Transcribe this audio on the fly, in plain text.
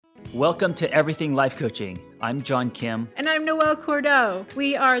Welcome to Everything Life Coaching. I'm John Kim. And I'm Noelle Cordeau.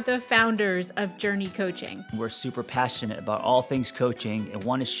 We are the founders of Journey Coaching. We're super passionate about all things coaching and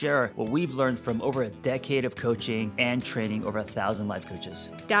want to share what we've learned from over a decade of coaching and training over 1,000 life coaches.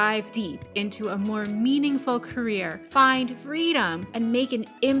 Dive deep into a more meaningful career, find freedom, and make an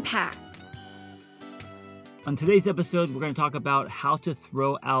impact. On today's episode, we're going to talk about how to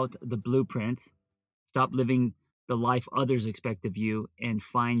throw out the blueprint, stop living the life others expect of you, and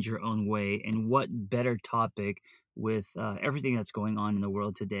find your own way. And what better topic with everything that's going on in the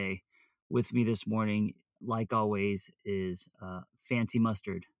world today? With me this morning, like always, is Fancy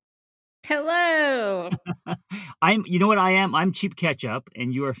Mustard. Hello. You know what I am? I'm cheap ketchup,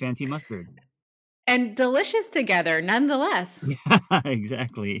 and you are Fancy Mustard. And delicious together, nonetheless. Yeah,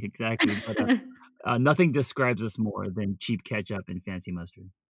 exactly. But nothing describes us more than cheap ketchup and fancy mustard.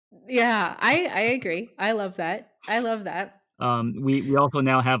 Yeah, I agree. I love that. I love that. We also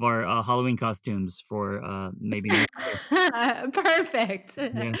now have our Halloween costumes for maybe next year. Perfect.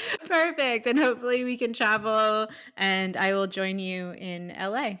 Yeah, Perfect. And hopefully we can travel and I will join you in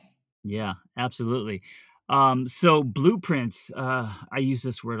LA. yeah, absolutely. So blueprints, I use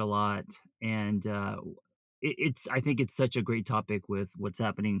this word a lot, and it's I think it's such a great topic with what's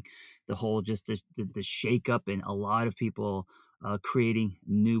happening, the whole just the shake up and a lot of people creating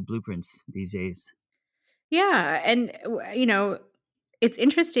new blueprints these days. Yeah, and it's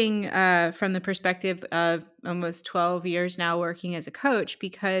interesting from the perspective of almost 12 years now working as a coach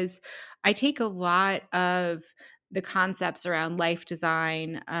because I take a lot of the concepts around life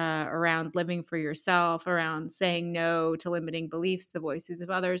design, around living for yourself, around saying no to limiting beliefs, the voices of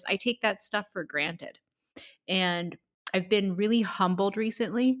others. I take that stuff for granted. And I've been really humbled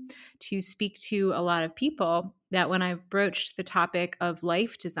recently to speak to a lot of people that when I've broached the topic of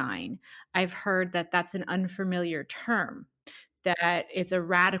life design, I've heard that that's an unfamiliar term, that it's a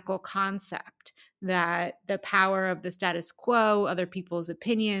radical concept, that the power of the status quo, other people's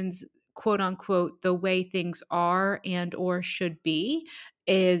opinions, quote unquote, the way things are and or should be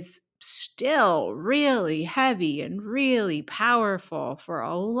is still really heavy and really powerful for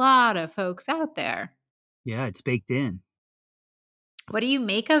a lot of folks out there. Yeah, it's baked in. What do you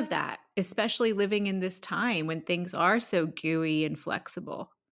make of that, especially living in this time when things are so gooey and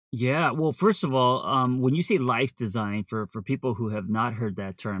flexible? Yeah, well, first of all, when you say life design, for people who have not heard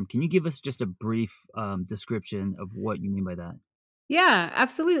that term, can you give us just a brief description of what you mean by that? Yeah,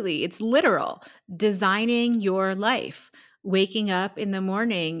 absolutely. It's literal. Designing your life, waking up in the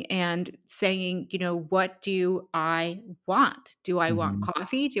morning and saying, what do I want? Do I want Hmm.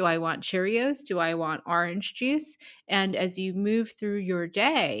 coffee? Do I want Cheerios? Do I want orange juice? And as you move through your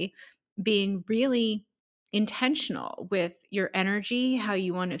day, being really intentional with your energy, how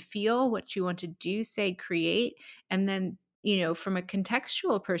you want to feel, what you want to do, say, create, and then from a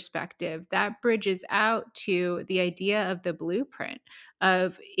contextual perspective, that bridges out to the idea of the blueprint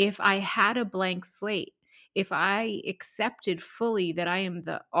of if I had a blank slate, if I accepted fully that I am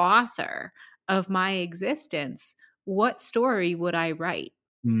the author of my existence, what story would I write?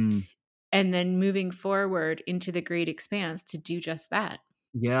 Mm, And then moving forward into the great expanse to do just that.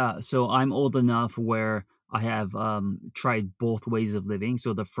 yeah, so I'm old enough where I have tried both ways of living.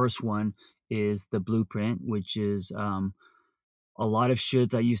 So the first one is the blueprint, which is a lot of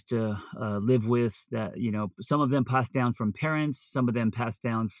shoulds I used to live with that, some of them passed down from parents, some of them passed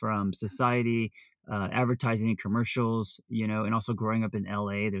down from society, advertising and commercials, and also growing up in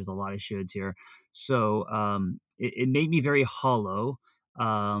LA, there's a lot of shoulds here. So it made me very hollow.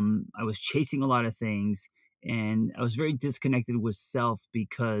 I was chasing a lot of things and I was very disconnected with self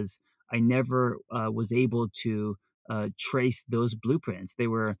because I never was able to trace those blueprints. They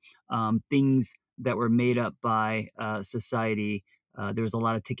were things that were made up by society. There was a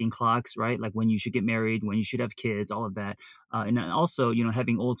lot of ticking clocks, right? Like when you should get married, when you should have kids, all of that. And then also,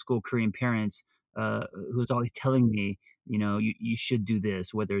 having old school Korean parents who's always telling me, you should do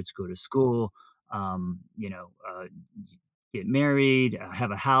this, whether it's go to school, get married,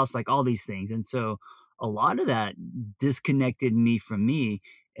 have a house, like all these things. And so a lot of that disconnected me from me.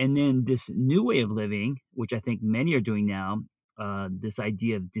 And then this new way of living, which I think many are doing now, this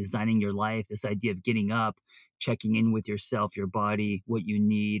idea of designing your life, this idea of getting up, checking in with yourself, your body, what you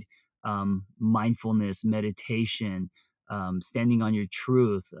need, mindfulness, meditation, standing on your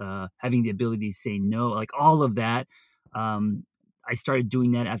truth, having the ability to say no, like all of that. Um, I started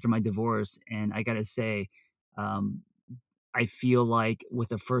doing that after my divorce, and I gotta say, um, I feel like with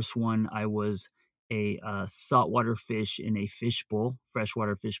the first one, I was a saltwater fish in a fishbowl,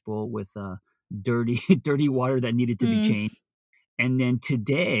 freshwater fishbowl with dirty, dirty water that needed to be Mm. changed. And then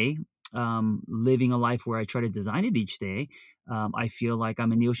today, living a life where I try to design it each day, I feel like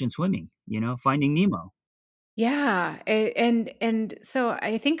I'm in the ocean swimming, finding Nemo. Yeah, and so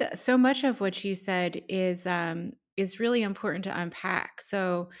I think so much of what you said is really important to unpack.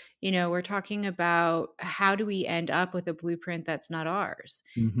 So, we're talking about how do we end up with a blueprint that's not ours?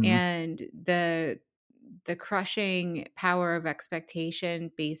 Hmm. And the crushing power of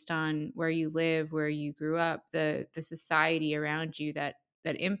expectation based on where you live, where you grew up, the society around you that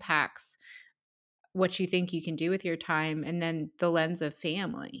impacts what you think you can do with your time, and then the lens of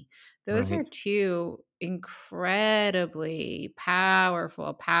family. Those are Right. 2 incredibly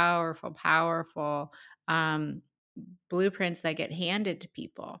powerful, powerful, powerful, um, blueprints that get handed to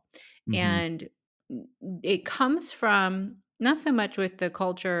people. Hmm. And it comes from not so much with the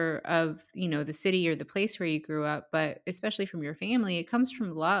culture of, the city or the place where you grew up, but especially from your family, it comes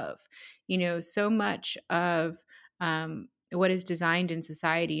from love. So much of what is designed in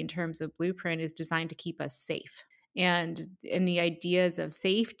society in terms of blueprint is designed to keep us safe. And the ideas of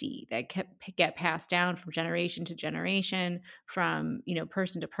safety that get passed down from generation to generation, from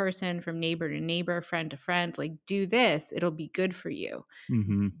person to person, from neighbor to neighbor, friend to friend, like, do this, it'll be good for you.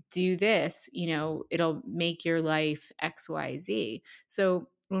 Hmm. Do this, it'll make your life XYZ. So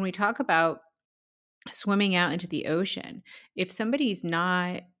when we talk about swimming out into the ocean, if somebody's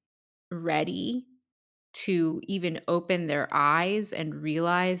not ready to even open their eyes and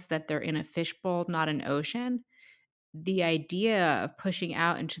realize that they're in a fishbowl, not an ocean, the idea of pushing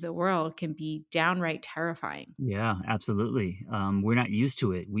out into the world can be downright terrifying. Yeah, absolutely. We're not used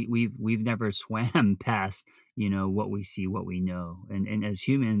to it. We've never swam past, what we see, what we know, and as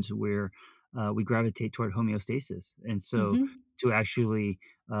humans, we gravitate toward homeostasis, and so Mhm. to actually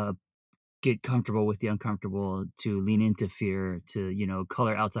uh, get comfortable with the uncomfortable, to lean into fear, to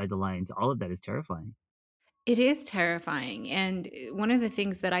color outside the lines, all of that is terrifying. It is terrifying, and, one of the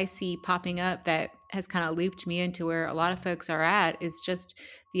things that I see popping up that has kinda looped me into where a lot of folks are at is just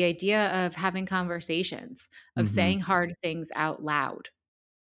the idea of having conversations, of Hmm. saying hard things out loud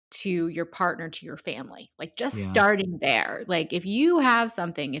to your partner, to your family, like, just Yeah. starting there. Like, if you have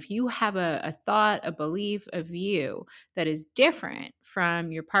something, if you have a thought, a belief, a view that is different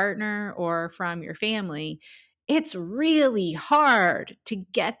from your partner or from your family, it's really hard to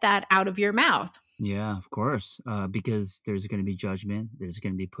get that out of your mouth. Yeah, of course, because there's going to be judgment, there's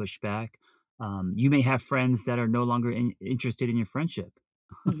going to be pushback. You may have friends that are no longer interested in your friendship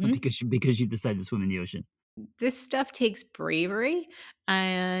Mhm. because you decide to swim in the ocean. This stuff takes bravery,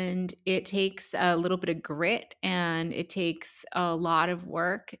 and it takes a little bit of grit, and it takes a lot of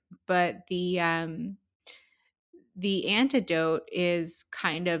work, but the antidote is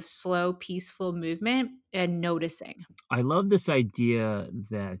kind of slow, peaceful movement and noticing. I love this idea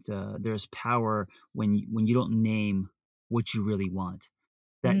that there's power when you don't name what you really want.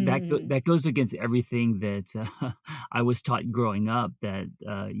 Mm. That goes against everything that, I was taught growing up, that,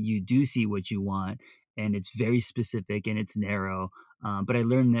 you do see what you want, and it's very specific and it's narrow, but I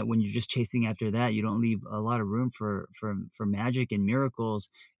learned that when you're just chasing after that, you don't leave a lot of room for magic and miracles,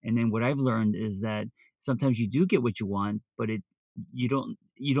 and then what I've learned is that sometimes you do get what you want, but you don't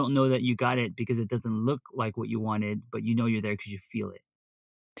know that you got it because it doesn't look like what you wanted, but you know you're there because you feel it.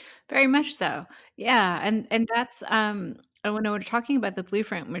 Very much so. Yeah, and that's, and when we're talking about the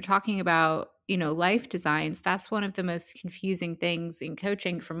blueprint, when we're talking about, life designs, that's one of the most confusing things in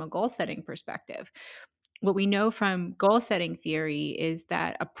coaching from a goal setting perspective. What we know from goal setting theory is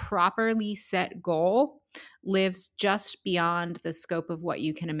that a properly set goal lives just beyond the scope of what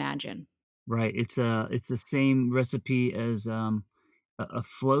you can imagine. Right, it's the same recipe as, a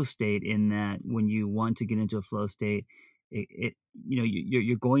flow state, in that when you want to get into a flow state, it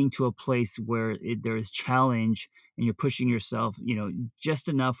you're going to a place where there is challenge, and you're pushing yourself, just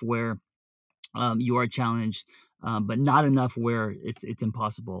enough where, you are challenged, but not enough where it's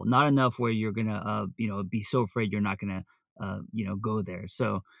impossible, not enough where you're gonna, be so afraid you're not gonna, go there.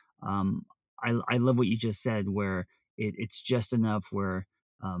 So, um, I love what you just said, where it's just enough where,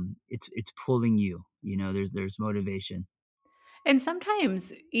 it's pulling you. There's motivation. And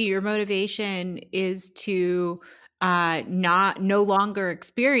sometimes your motivation is to not no longer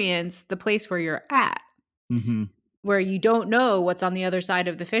experience the place where you're at, Mhm. where you don't know what's on the other side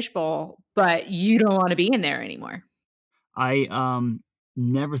of the fishbowl, but you don't want to be in there anymore. I,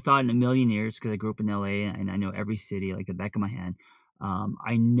 never thought in a million years, because I grew up in LA and I know every city like the back of my hand.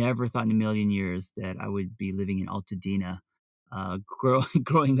 I never thought in a million years that I would be living in Altadena.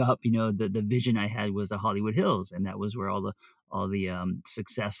 Growing up, the vision I had was the Hollywood Hills, and that was where all the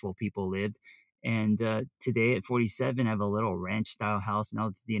successful people lived. And today at 47, I have a little ranch style house in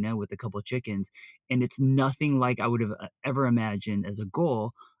Altadena with a couple chickens, and it's nothing like I would have ever imagined as a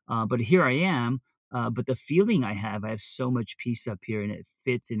goal. But here I am. But the feeling I have so much peace up here, and it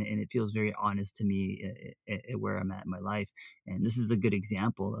fits, and it feels very honest to me where I'm at in my life. And this is a good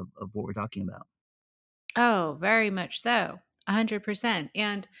example of what we're talking about. Oh, very much so. 100%.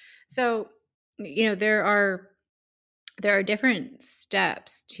 And so, you know, there are different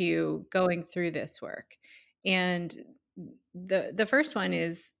steps to going through this work. And the first one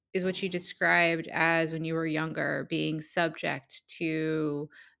is what you described as when you were younger, being subject to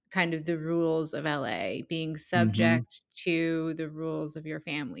kind of the rules of LA, being Hmm. subject to the rules of your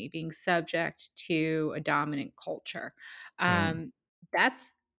family, being subject to a dominant culture. Right. Um,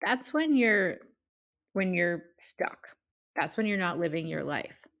 that's when you're stuck. That's when you're not living your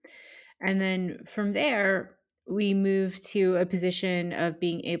life. And then from there, we move to a position of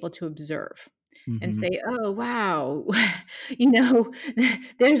being able to observe and Hmm. say, "Oh, wow, you know,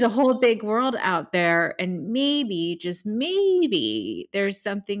 there's a whole big world out there, and maybe, just maybe, there's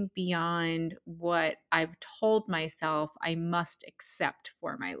something beyond what I've told myself I must accept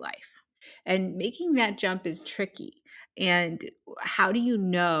for my life." And making that jump is tricky. And how do you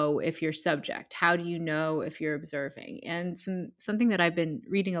know if you're subject? How do you know if you're observing? And something that I've been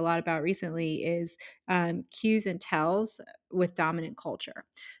reading a lot about recently is cues and tells with dominant culture.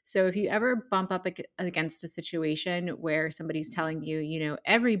 So if you ever bump up against a situation where somebody's telling you, you know,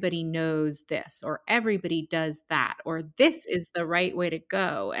 everybody knows this, or everybody does that, or this is the right way to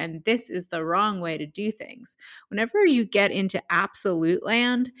go, and this is the wrong way to do things. Whenever you get into absolute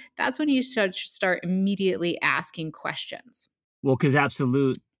land, that's when you should start immediately asking questions. Well, because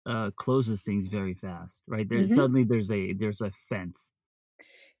absolute closes things very fast, right? There Mhm. suddenly there's a fence.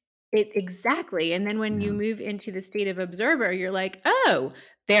 It exactly, and then when you Yeah. move into the state of observer, you're like, "Oh,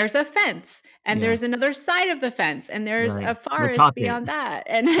 there's a fence, and Yeah. there's another side of the fence, and there's Right. a Let's forest hop it. beyond that."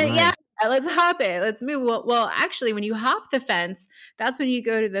 And yeah, Right. let's hop it, let's move. Well, actually, when you hop the fence, that's when you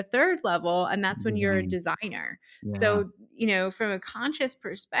go to the 3rd level, and that's when you're a Design. designer. Yeah. So, you know, from a conscious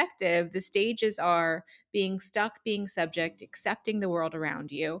perspective, the stages are being stuck, being subject, accepting the world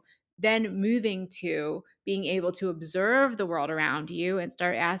around you, then moving to being able to observe the world around you and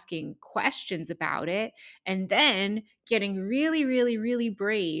start asking questions about it, and then getting really, really, really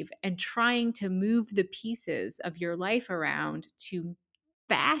brave and trying to move the pieces of your life around to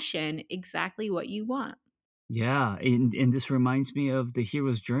fashion exactly what you want. Yeah, and this reminds me of the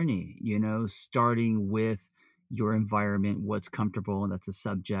hero's journey, you know, starting with your environment, what's comfortable, and that's a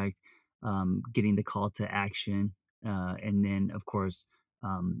subject, getting the call to action, and then, of course,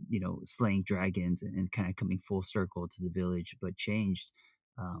 you know, slaying dragons and kind of coming full circle to the village, but changed.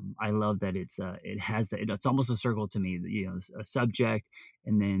 I love that it has that. It's almost a circle to me. You know, a subject,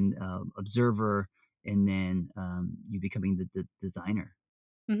 and then observer, and then you becoming the designer.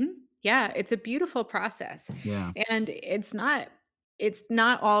 Mhm. Yeah, it's a beautiful process, Yeah. and it's not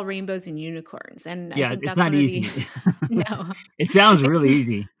all rainbows and unicorns, and I Yeah, think it's that's not one of the easy. no. It sounds It's really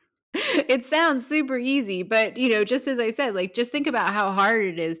easy. it sounds super easy, but, you know, just as I said, like, just think about how hard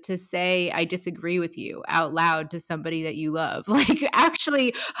it is to say, "I disagree with you," out loud to somebody that you love. Like,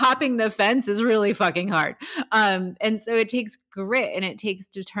 actually hopping the fence is really fucking hard. And so it takes grit, and it takes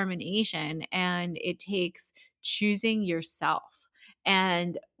determination, and it takes choosing yourself.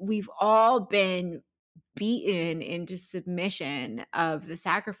 And we've all been beaten into submission of the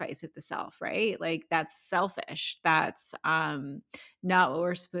sacrifice of the self, right? Like that's selfish. That's not what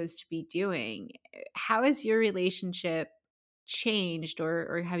we're supposed to be doing. How has your relationship changed,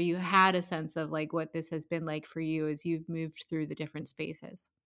 or have you had a sense of like what this has been like for you as you've moved through the different spaces?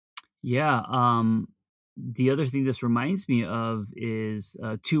 Yeah, the other thing this reminds me of is,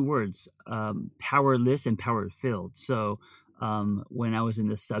 2 words, powerless and power-filled. So, when I was in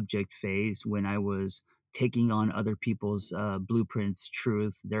the subject phase, when I was taking on other people's, blueprints,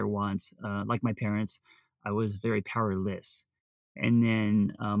 truth, their wants, like my parents, I was very powerless. And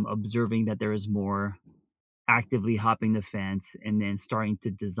then, observing that there is more, actively hopping the fence, and then starting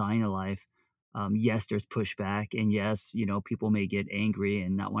to design a life. Yes, there's pushback, and yes, you know, people may get angry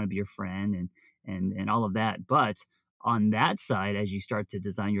and not want to be your friend, and all of that. But on that side, as you start to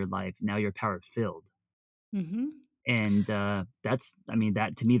design your life, now you're power filled, Mhm. and that's, I mean,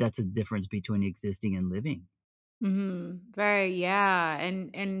 that to me, that's a difference between existing and living. Mhm. Very, yeah.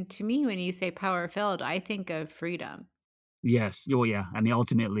 And to me when you say power filled, I think of freedom. Yes, well, yeah. I mean,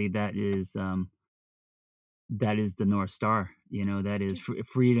 ultimately, that is the North Star. You know, that is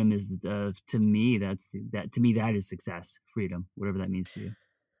freedom is the to me that to me that is success. Freedom, whatever that means to you.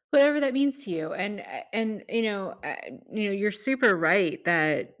 Whatever that means to you, and you know, you're super right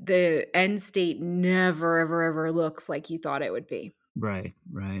that the end state never, ever, ever looks like you thought it would be. Right,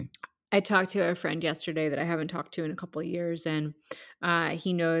 right. I talked to a friend yesterday that I haven't talked to in a couple of years, and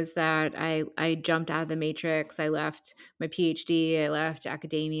he knows that I jumped out of the matrix. I left my PhD, I left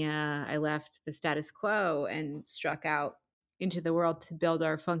academia, I left the status quo, and struck out into the world to build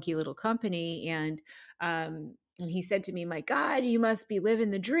our funky little company. And he said to me, "My God, you must be living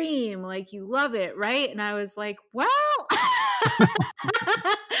the dream, like you love it, right?" And I was like, "Well."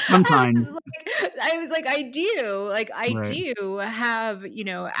 Sometimes, I was like, I do. Like, I right. do have,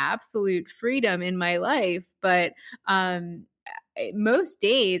 absolute freedom in my life, but, most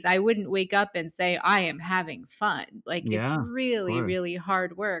days I wouldn't wake up and say, "I am having fun." Like, it's Yeah, of really, course. really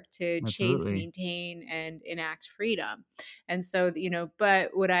hard work to chase, Absolutely. maintain, and enact freedom. And so,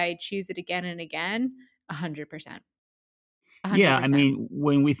 but would I choose it again and again? 100%. Yeah, I 100%. mean,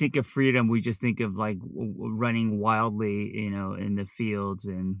 when we think of freedom, we just think of, like, running wildly, in the fields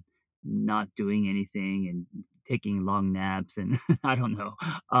and not doing anything and taking long naps and I don't know,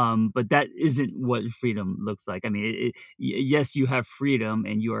 but that isn't what freedom looks like. I mean, yes, you have freedom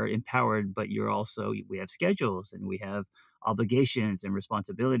and you are empowered, but you're also we have schedules and we have obligations and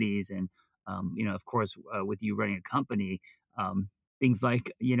responsibilities and, of course, with you running a company, things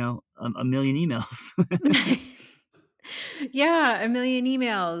like, a million emails. Yeah, a million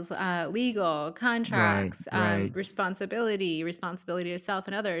emails, legal, Right, contracts, right. responsibility to self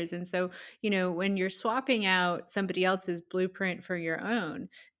and others. And so, when you're swapping out somebody else's blueprint for your own,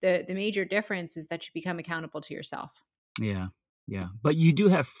 the major difference is that you become accountable to yourself. Yeah, yeah, but you do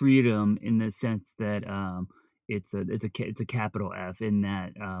have freedom in the sense that, it's a capital F in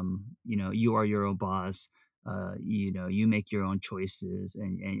that, you are your own boss, you make your own choices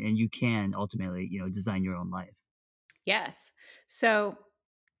and you can ultimately, design your own life. Yes. So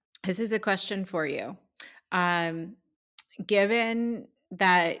this is a question for you. Um, Given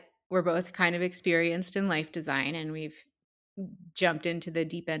that we're both kind of experienced in life design and we've jumped into the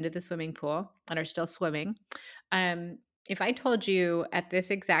deep end of the swimming pool and are still swimming, um, if I told you at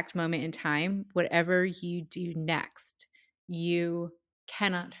this exact moment in time, whatever you do next, you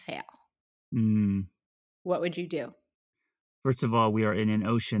cannot fail, Mm, what would you do? first of all, we are in an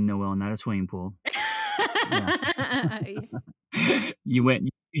ocean, Noel, not a swimming pool. Yeah.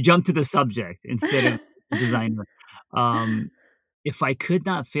 You jumped to the subject instead of the designer. Um, if I could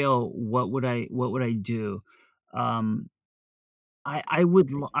not fail, what would I do? Um I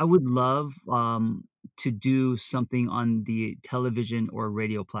would love, to do something on the television or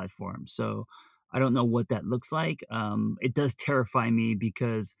radio platform, so I don't know what that looks like, it does terrify me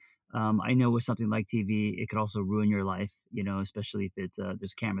because, I know with something like TV, it could also ruin your life, especially if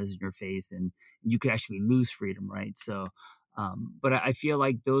there's cameras in your face and you could actually lose freedom, right? So, but I feel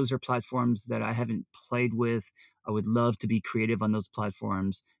like those are platforms that I haven't played with. I would love to be creative on those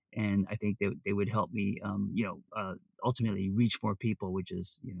platforms, and I think they would help me, ultimately reach more people, which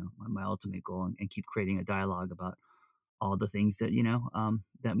is, my ultimate goal and keep creating a dialogue about all the things that,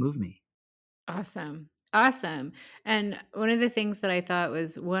 that move me. Awesome. Awesome. And one of the things that I thought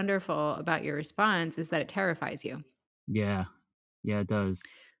was wonderful about your response is that it terrifies you. Yeah. Yeah, it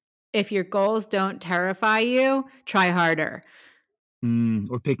does. If your goals don't terrify you, try harder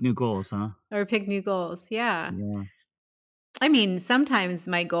Or pick new goals, huh? or pick new goals. Yeah. Yeah. I mean, sometimes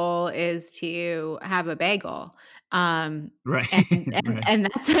my goal is to have a bagel. Um, Right. and and Right. and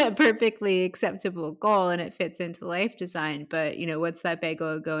that's a perfectly acceptable goal and it fits into life design. But what's that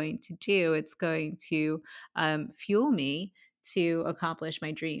bagel going to do? It's going to fuel me to accomplish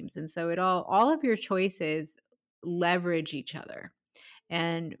my dreams. And so all of your choices leverage each other.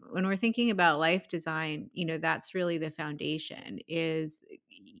 And when we're thinking about life design, that's really the foundation is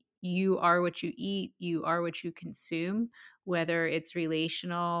you are what you eat, you are what you consume, whether it's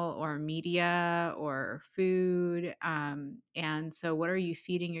relational or media or food. And so what are you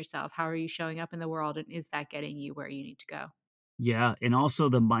feeding yourself? How are you showing up in the world? And is that getting you where you need to go? Yeah, and also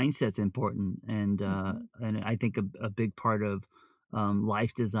the mindset's important, Mhm. and I think a big part of,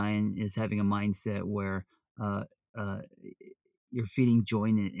 life design is having a mindset where, uh, uh, you're feeding joy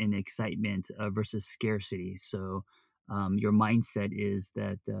and excitement, versus scarcity. So, your mindset is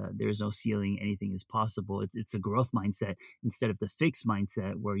that, there's no ceiling, anything is possible. It's a growth mindset instead of the fixed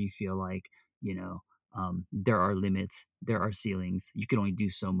mindset where you feel like, there are limits, there are ceilings, you can only do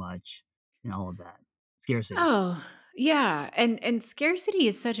so much, and all of that. Scarcity. Oh, yeah, and scarcity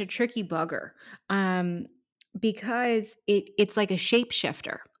is such a tricky bugger, um, because it's like a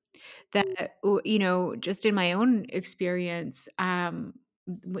shapeshifter. That just in my own experience,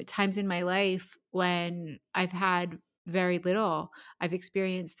 times in my life when I've had very little, I've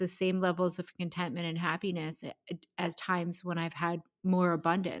experienced the same levels of contentment and happiness as times when I've had more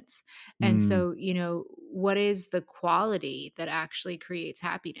abundance. And Mm. so, what is the quality that actually creates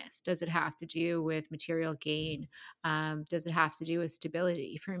happiness? Does it have to do with material gain? Does it have to do with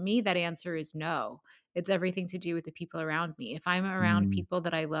stability? For me, that answer is no. It's everything to do with the people around me. If I'm around Mm, people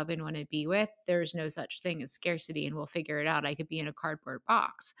that I love and want to be with, there's no such thing as scarcity, and we'll figure it out. I could be in a cardboard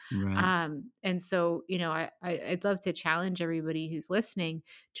box. right. And so, I'd love to challenge everybody who's listening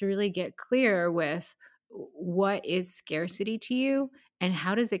to really get clear with what is scarcity to you and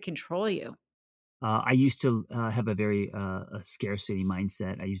how does it control you? I used to have a very a scarcity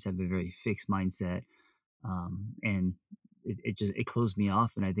mindset. I used to have a very fixed mindset, and it just it closed me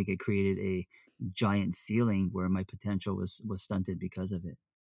off, and I think it created a giant ceiling where my potential was stunted because of it.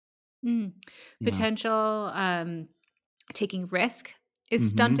 Mm. Yeah. Potential, taking risk is Hmm.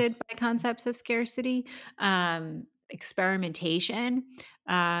 stunted by concepts of scarcity. Experimentation,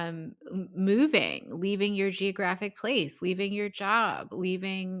 moving, leaving your geographic place, leaving your job,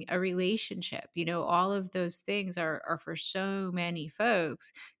 leaving a relationship. All of those things are for so many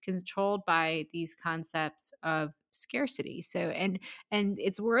folks controlled by these concepts of scarcity. So, and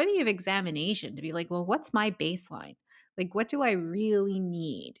it's worthy of examination to be like, well, what's my baseline? Like, what do I really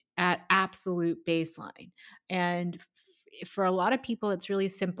need at absolute baseline? And for a lot of people, it's really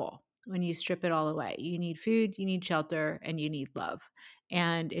simple when you strip it all away. You need food, you need shelter, and you need love.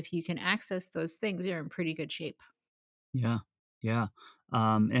 And if you can access those things, you're in pretty good shape. Yeah, yeah,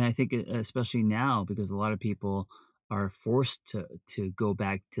 and I think especially now because a lot of people are forced to go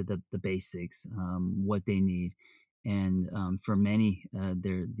back to the basics, what they need, and for many,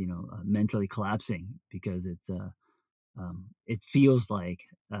 they're mentally collapsing because it feels like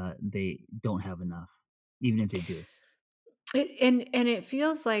they don't have enough, even if they do. And it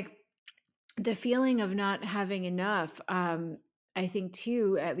feels like the feeling of not having enough, I think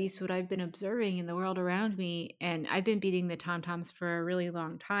too, at least what I've been observing in the world around me, and I've been beating the tom toms for a really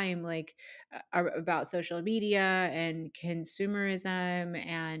long time, like about social media and consumerism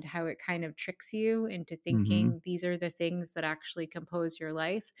and how it kind of tricks you into Hmm. thinking these are the things that actually compose your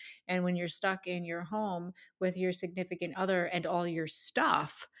life. And when you're stuck in your home with your significant other and all your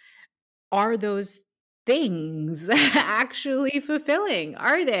stuff, are those things actually fulfilling?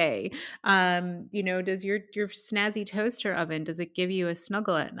 Are they? Does your snazzy toaster oven, does it give you a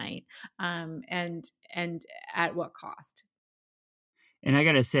snuggle at night? And at what cost? And I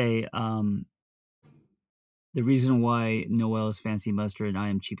gotta say, the reason why Noel is fancy mustard and I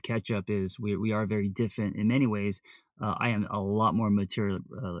am cheap ketchup is we are very different in many ways. I am a lot more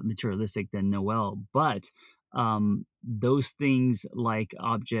materialistic than Noel, but those things like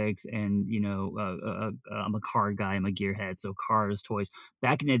objects and I'm a car guy, I'm a gearhead, so cars, toys.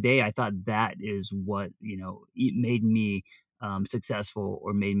 Back in the day, I thought that is what it made me successful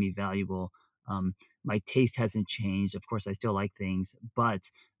or made me valuable. My taste hasn't changed. Of course, I still like things, but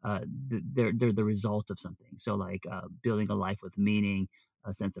they're the result of something. So like building a life with meaning,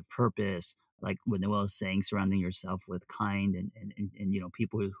 a sense of purpose, like what Noel is saying, surrounding yourself with kind and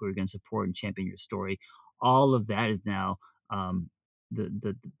people who are going to support and champion your story. All of that is now um,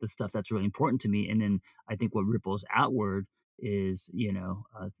 the stuff that's really important to me. And then I think what ripples outward is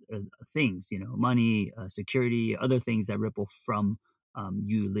things, money, security, other things that ripple from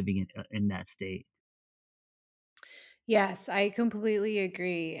you living in that state. Yes, I completely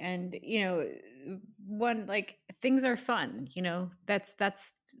agree. And one, like, things are fun,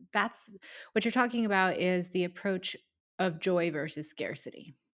 that's what you're talking about is the approach of joy versus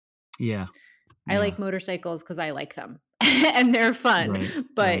scarcity. Yeah, I yeah, like motorcycles because I like them and they're fun, right,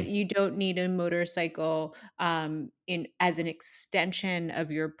 but right. you don't need a motorcycle in as an extension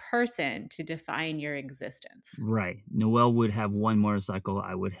of your person to define your existence. Right. Noelle would have 1 motorcycle,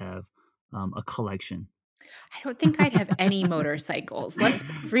 I would have, a collection. I don't think I'd have any motorcycles. Let's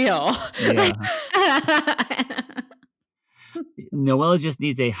be real. Yeah. Like Noelle just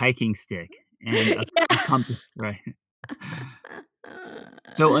needs a hiking stick and a compass, right?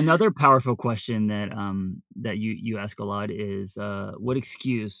 So another powerful question that you ask a lot is, what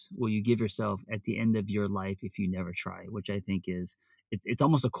excuse will you give yourself at the end of your life if you never try? Which I think is it's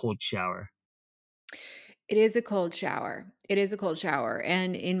almost a cold shower. It is a cold shower. It is a cold shower.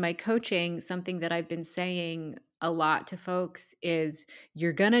 And in my coaching, something that I've been saying a lot to folks is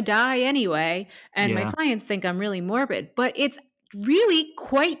you're going to die anyway. And my Yeah, clients think I'm really morbid, but it's really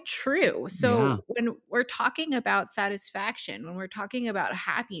quite true. yeah, So when we're talking about satisfaction, when we're talking about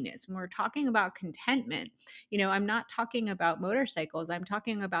happiness, when we're talking about contentment, I'm not talking about motorcycles. I'm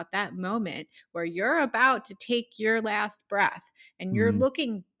talking about that moment where you're about to take your last breath and you're mhm,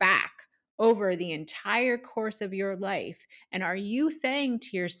 looking back over the entire course of your life? And are you saying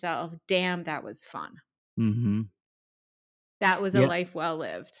to yourself, damn, that was fun? mhm. That was a Yeah. life well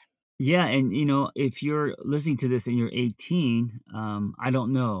lived? Yeah, and, if you're listening to this and you're 18, I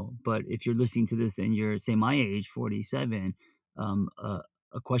don't know, but if you're listening to this and you're, say, my age, 47,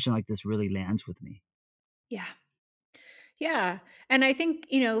 a question like this really lands with me. Yeah. Yeah. And I think,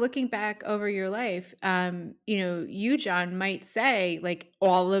 looking back over your life, you, John, might say like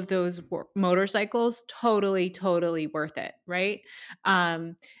all of those motorcycles, totally, totally worth it. Right.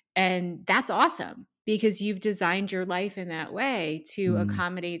 Um, and that's awesome because you've designed your life in that way to Mm,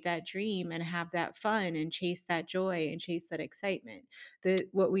 accommodate that dream and have that fun and chase that joy and chase that excitement.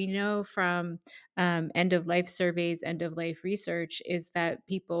 What we know from end of life surveys, end of life research is that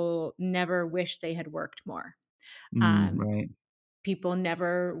people never wish they had worked more. Um, right. People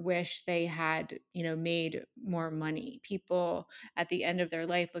never wish they had, made more money. People at the end of their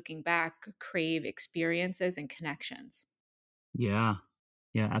life looking back crave experiences and connections. Yeah.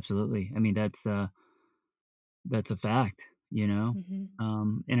 Yeah, absolutely. I mean, that's a fact, you know?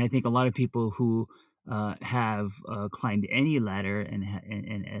 Mhm. And I think a lot of people who, have, climbed any ladder and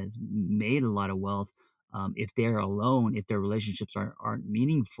has made a lot of wealth, if they're alone, if their relationships aren't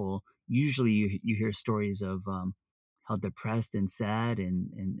meaningful, usually you hear stories of, how depressed and sad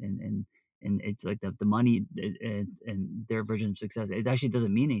and it's like the money and their version of success, it actually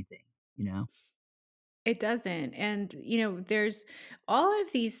doesn't mean anything, you know? It doesn't. And, there's all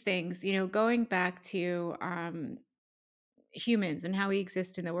of these things, going back to humans and how we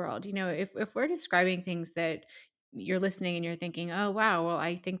exist in the world. If we're describing things that you're listening and you're thinking, "Oh, wow, well,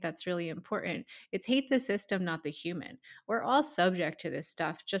 I think that's really important." It's hate the system, not the human. We're all subject to this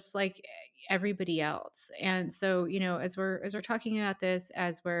stuff just like everybody else. And so, as we're talking about this,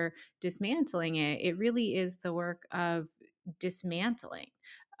 as we're dismantling it, it really is the work of dismantling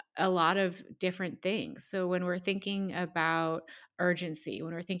a lot of different things. So when we're thinking about urgency,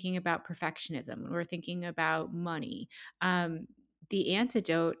 when we're thinking about perfectionism, when we're thinking about money, um, the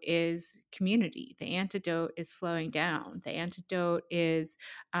antidote is community. The antidote is slowing down. The antidote is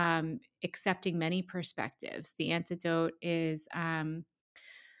accepting many perspectives. The antidote is,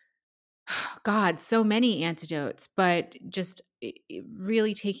 God, so many antidotes, but just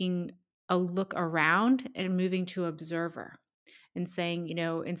really taking a look around and moving to observer and saying,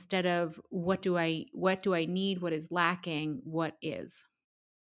 instead of what do I need, what is lacking, what is.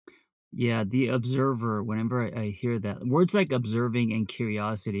 Yeah, the observer, whenever I hear that, words like observing and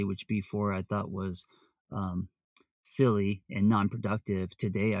curiosity, which before I thought was, um, silly and non-productive,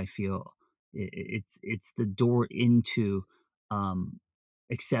 today I feel it's the door into, um,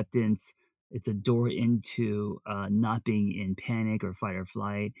 acceptance. It's a door into, not being in panic or fight or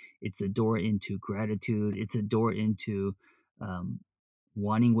flight. It's a door into gratitude. It's a door into, um,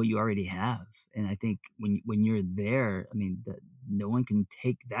 wanting what you already have. And I think when you're there, I mean, no one can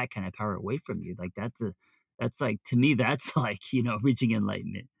take that kind of power away from you. Like that's like to me, that's like, reaching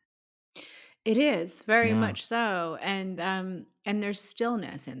enlightenment. It is very Yeah. much so, and there's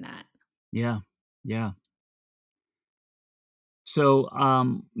stillness in that. Yeah. Yeah. So,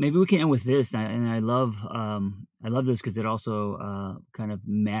 maybe we can end with this, and I love this because it also, kind of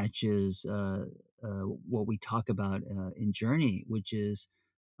matches, what we talk about, in Journey, which is,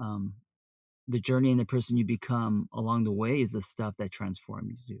 um, the journey and the person you become along the way is the stuff that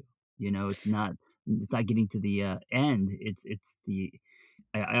transforms you. It's not getting to the, end, it's the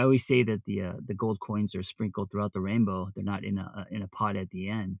I always say that the gold coins are sprinkled throughout the rainbow, they're not in a pot at the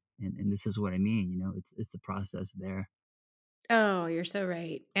end, and this is what I mean, it's the process there. Oh, you're so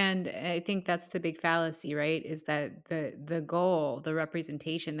right. And I think that's the big fallacy, right? Is that the goal, the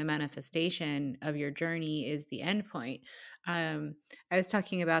representation, the manifestation of your journey is the end point. I was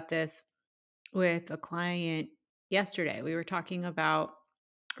talking about this with a client yesterday. We were talking about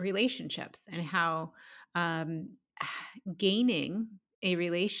relationships and how um, gaining a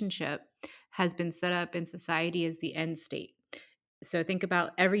relationship has been set up in society as the end state. So think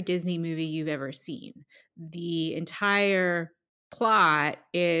about every Disney movie you've ever seen. The entire plot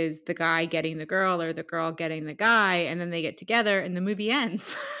is the guy getting the girl or the girl getting the guy, and then they get together and the movie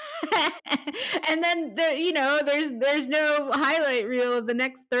ends. And then there's no highlight reel of the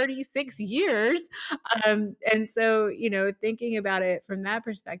next 36 years. And so, thinking about it from that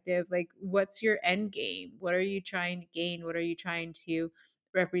perspective, like what's your end game? What are you trying to gain? What are you trying to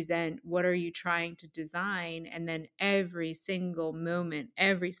represent? What are you trying to design? And then every single moment,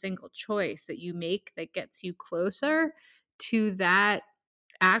 every single choice that you make that gets you closer to that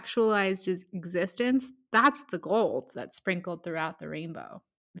actualized existence, that's the gold that's sprinkled throughout the rainbow.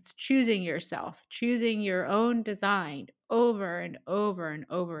 It's choosing yourself, choosing your own design over and over and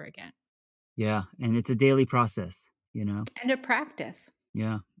over again. Yeah, and it's a daily process, you know? And a practice.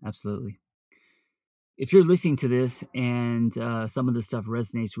 Yeah, absolutely. if you're listening to this and some of this stuff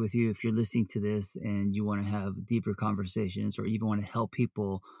resonates with you, if you're listening to this and you want to have deeper conversations or even want to help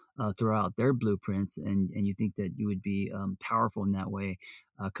people throw out their blueprints and you think that you would be powerful in that way,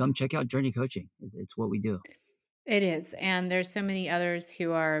 come check out Journey Coaching. It's what we do. It is, and there's so many others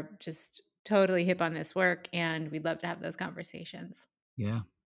who are just totally hip on this work, and we'd love to have those conversations. Yeah.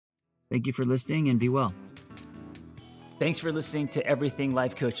 Thank you for listening and be well. Thanks for listening to Everything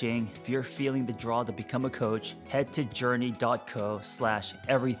Life Coaching. If you're feeling the draw to become a coach, head to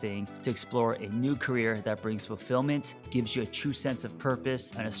journey.co/everything to explore a new career that brings fulfillment, gives you a true sense of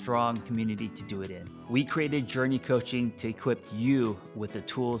purpose, and a strong community to do it in. We created Journey Coaching to equip you with the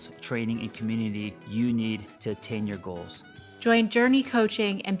tools, training, and community you need to attain your goals. Join Journey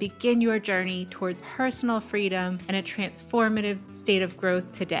Coaching and begin your journey towards personal freedom and a transformative state of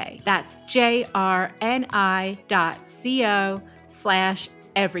growth today. That's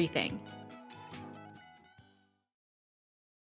JRNI.co/everything.